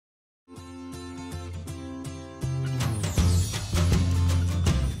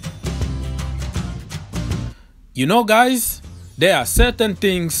You know, guys, there are certain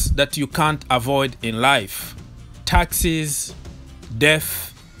things that you can't avoid in life. Taxes,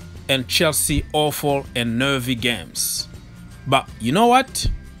 death, and Chelsea awful and nervy games. But you know what?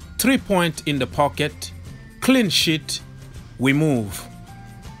 3 points in the pocket, clean sheet, we move.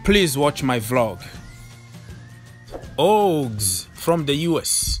 Please watch my vlog. Ogs from the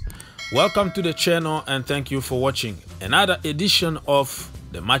US. Welcome to the channel and thank you for watching another edition of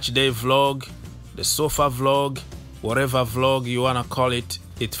the matchday vlog, the sofa vlog, whatever vlog you wanna call it,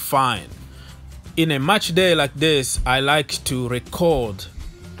 it's fine. In a match day like this, I like to record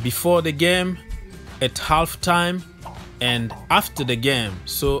before the game, at halftime, and after the game,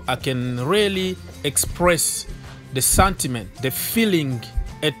 so I can really express the sentiment, the feeling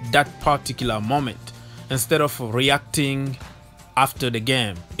at that particular moment, instead of reacting after the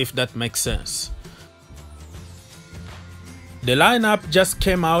game, if that makes sense. The lineup just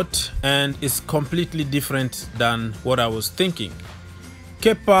came out and is completely different than what I was thinking.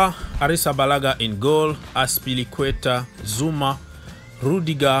 Kepa Arrizabalaga in goal, Azpilicueta, Zuma,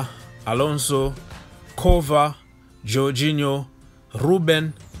 Rudiger, Alonso, Kova, Jorginho,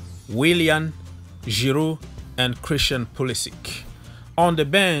 Ruben, Willian, Giroud, and Christian Pulisic. On the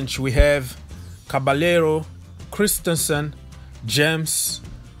bench we have Caballero, Christensen, James,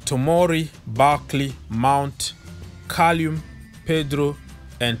 Tomori, Barkley, Mount, Callum, Pedro,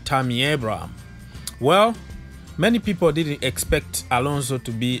 and Tammy Abraham. Well, many people didn't expect Alonso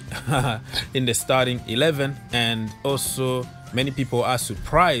to be in the starting 11, and also many people are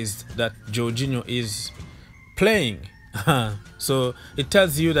surprised that Jorginho is playing. So it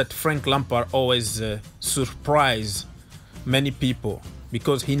tells you that Frank Lampard always surprise many people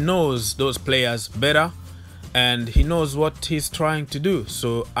because he knows those players better and he knows what he's trying to do.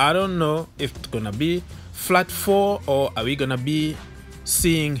 So I don't know if it's gonna be flat 4 or are we gonna be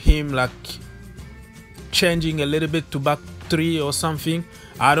seeing him like changing a little bit to back 3 or something.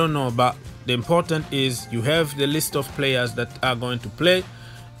 I don't know, but the important is you have the list of players that are going to play,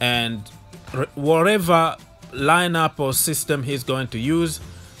 and whatever lineup or system he's going to use,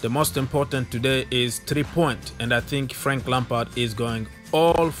 the most important today is 3 points, and I think Frank Lampard is going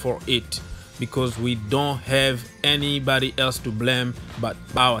all for it because we don't have anybody else to blame but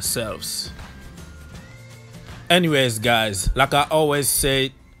ourselves. Anyways, guys, like I always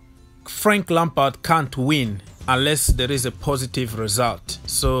say, Frank Lampard can't win unless there is a positive result.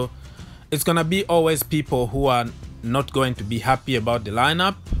 So it's gonna be always people who are not going to be happy about the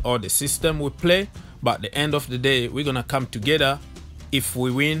lineup or the system we play, but at the end of the day we're gonna come together if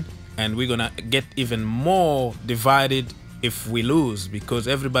we win, and we're gonna get even more divided if we lose, because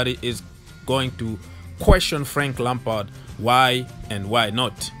everybody is going to question Frank Lampard why and why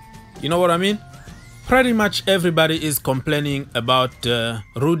not. You know what I mean? Pretty much everybody is complaining about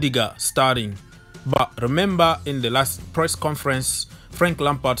Rudiger starting, but remember in the last press conference Frank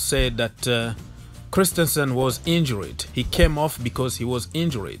Lampard said that Christensen was injured. He came off because he was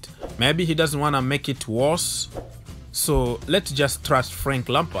injured. Maybe he doesn't want to make it worse, so let's just trust Frank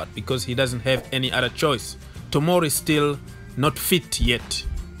Lampard because he doesn't have any other choice. Tomori is still not fit yet.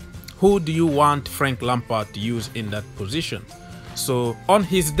 Who do you want Frank Lampard to use in that position? So on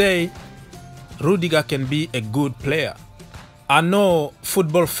his day, Rudiger can be a good player. I know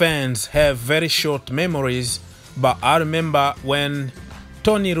football fans have very short memories, but I remember when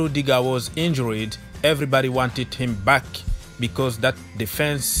Tony Rudiger was injured, everybody wanted him back because that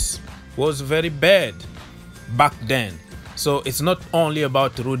defense was very bad back then. So it's not only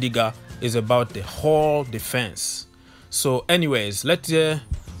about Rudiger, it's about the whole defense. So anyways, let's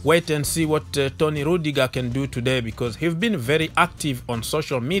wait and see what Tony Rudiger can do today, because he's been very active on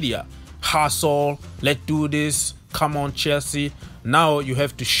social media. Hustle, let's do this, come on Chelsea. Now you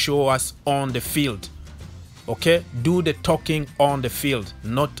have to show us on the field. Okay, do the talking on the field,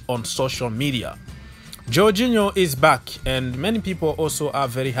 not on social media. Jorginho is back, and many people also are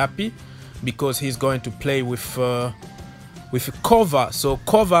very happy because he's going to play with Kova. So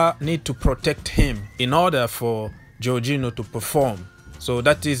Kova need to protect him in order for Jorginho to perform. So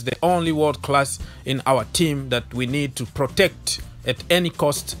that is the only world class in our team that we need to protect at any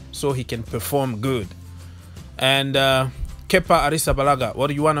cost so he can perform good. And Kepa Arrizabalaga, what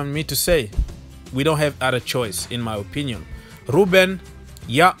do you want me to say? We don't have other choice, in my opinion. Ruben,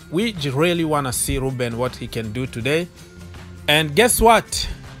 yeah, we really want to see Ruben, what he can do today. And guess what?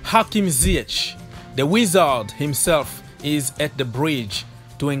 Hakim Ziyech, the wizard himself, is at the bridge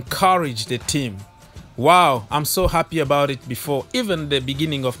to encourage the team. Wow, I'm so happy about it before even the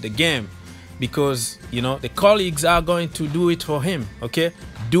beginning of the game, because you know the colleagues are going to do it for him. Okay,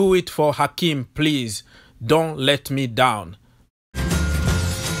 do it for Hakim, please. Don't let me down.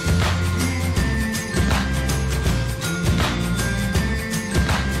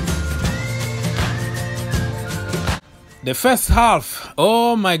 The first half,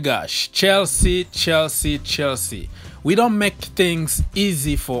 oh my gosh, Chelsea. We don't make things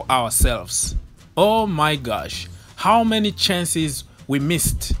easy for ourselves. Oh my gosh, how many chances we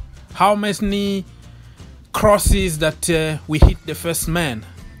missed, how many crosses that we hit the first man.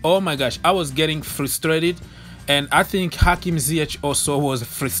 Oh my gosh, I was getting frustrated, and I think Hakim Ziyech also was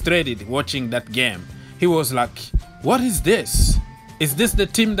frustrated watching that game. He was like, what is this? Is this the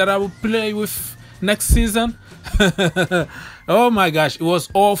team that I will play with next season? Oh my gosh, it was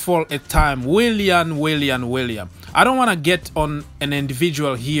awful at time. William. I don't want to get on an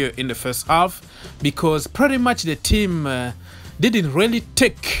individual here in the first half, because pretty much the team didn't really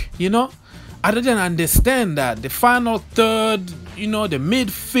tick, you know. I didn't understand that. The final third, you know, the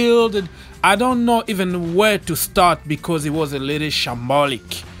midfield, I don't know even where to start, because it was a little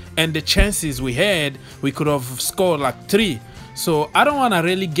shambolic. And the chances we had, we could have scored like 3. So I don't want to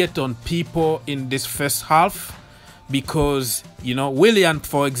really get on people in this first half, because, you know, William,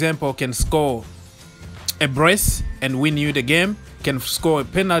 for example, can score a brace and win you the game, can score a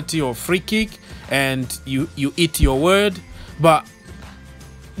penalty or free kick, and you eat your word. But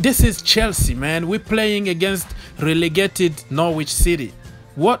this is Chelsea, man. We're playing against relegated Norwich City.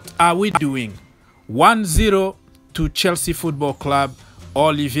 What are we doing? 1-0 to Chelsea Football Club,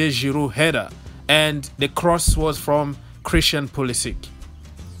 Olivier Giroud header, and the cross was from Christian Pulisic.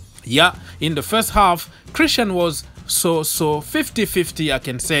 Yeah, in the first half, Christian was so 50-50, I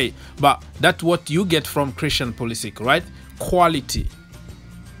can say, but that's what you get from Christian Pulisic, right? Quality,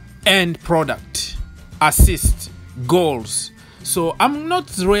 end product, assist, goals. So I'm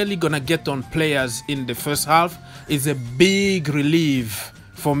not really gonna get on players in the first half. It's a big relief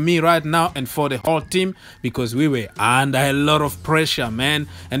for me right now and for the whole team, because we were under a lot of pressure, man,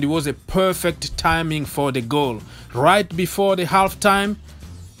 and it was a perfect timing for the goal right before the halftime.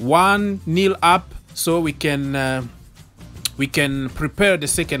 1-0 up, so we can prepare the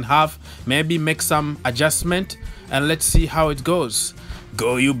second half, maybe make some adjustment, and let's see how it goes.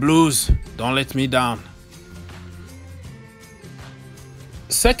 Go you Blues, don't let me down.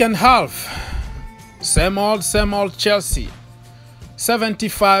 Second half, same old Chelsea.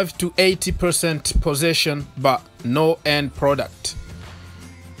 75 to 80% possession, but no end product.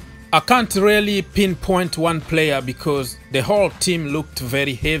 I can't really pinpoint one player, because the whole team looked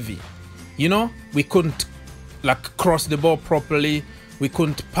very heavy. You know, we couldn't like cross the ball properly, we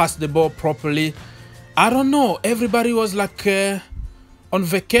couldn't pass the ball properly. I don't know, everybody was like on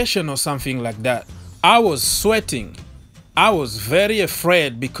vacation or something like that. I was sweating. I was very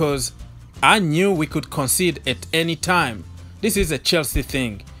afraid, because I knew we could concede at any time. This is a Chelsea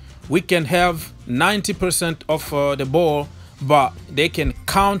thing. We can have 90% of the ball, but they can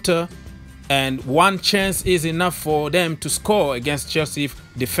counter, and one chance is enough for them to score against Chelsea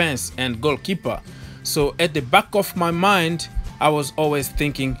defense and goalkeeper. So at the back of my mind, I was always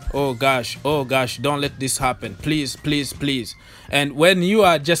thinking, oh gosh, don't let this happen, please. And when you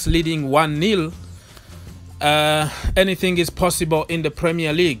are just leading 1-0, anything is possible in the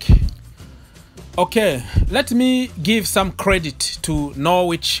Premier League. Okay, let me give some credit to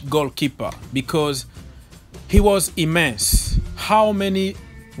Norwich goalkeeper, because he was immense. How many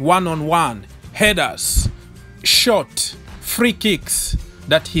one-on-one headers, shot, free kicks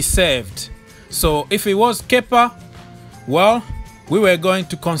that he saved. So if it was Kepa, well, we were going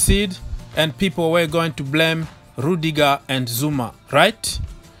to concede, and people were going to blame Rudiger and Zuma, right?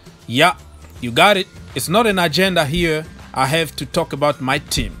 Yeah, you got it. It's not an agenda here. I have to talk about my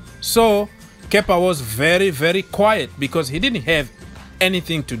team. So Kepa was very quiet, because he didn't have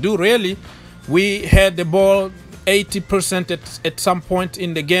anything to do really. We had the ball 80% at some point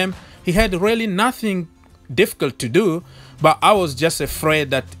in the game. He had really nothing difficult to do, but I was just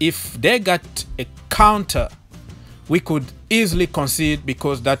afraid that if they got a counter, we could easily concede,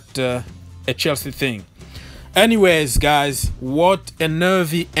 because that's a Chelsea thing. Anyways, guys, what a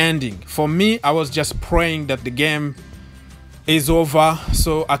nervy ending. For me, I was just praying that the game is over,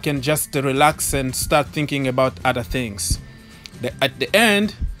 so I can just relax and start thinking about other things. At the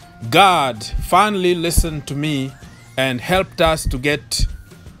end, God finally listened to me and helped us to get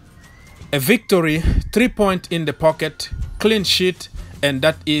a victory, 3 points in the pocket, clean sheet, and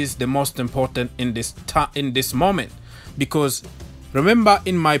that is the most important in this moment. Because remember,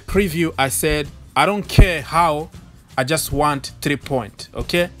 in my preview I said I don't care how, I just want 3 points.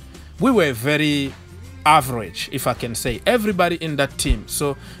 Okay, we were very average, if I can say, everybody in that team.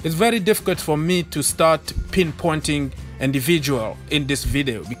 So it's very difficult for me to start pinpointing individual in this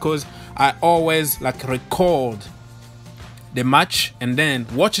video, because I always like record the match and then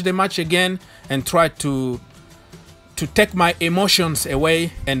watch the match again and try to to take my emotions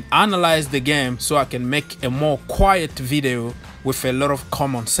away and analyze the game so I can make a more quiet video with a lot of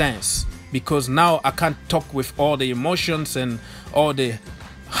common sense, because now I can't talk with all the emotions and all the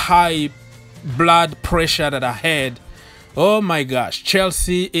high blood pressure that I had. Oh my gosh,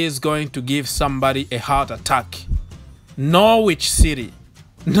 Chelsea is going to give somebody a heart attack. Norwich City,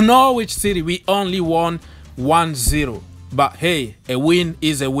 we only won 1-0, but hey, a win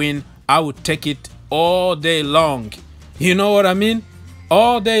is a win. I would take it all day long. You know what I mean?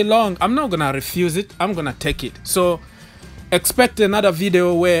 All day long. I'm not gonna refuse it. I'm gonna take it. So expect another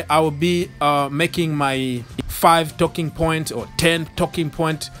video where I will be making my 5 talking points or 10 talking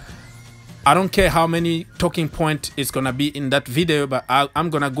points. I don't care how many talking points is gonna be in that video, but I'm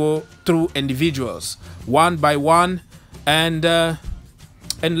gonna go through individuals one by one and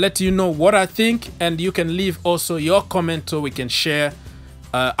let you know what I think, and you can leave also your comment so we can share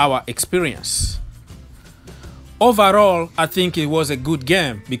our experience. Overall, I think it was a good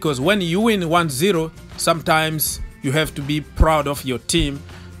game, because when you win 1-0, sometimes you have to be proud of your team,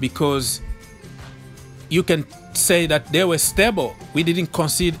 because you can say that they were stable. We didn't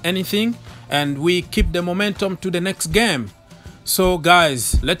concede anything and we keep the momentum to the next game. So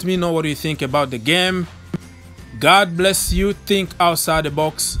guys, let me know what you think about the game. God bless you, think outside the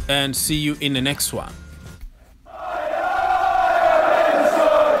box, and see you in the next one.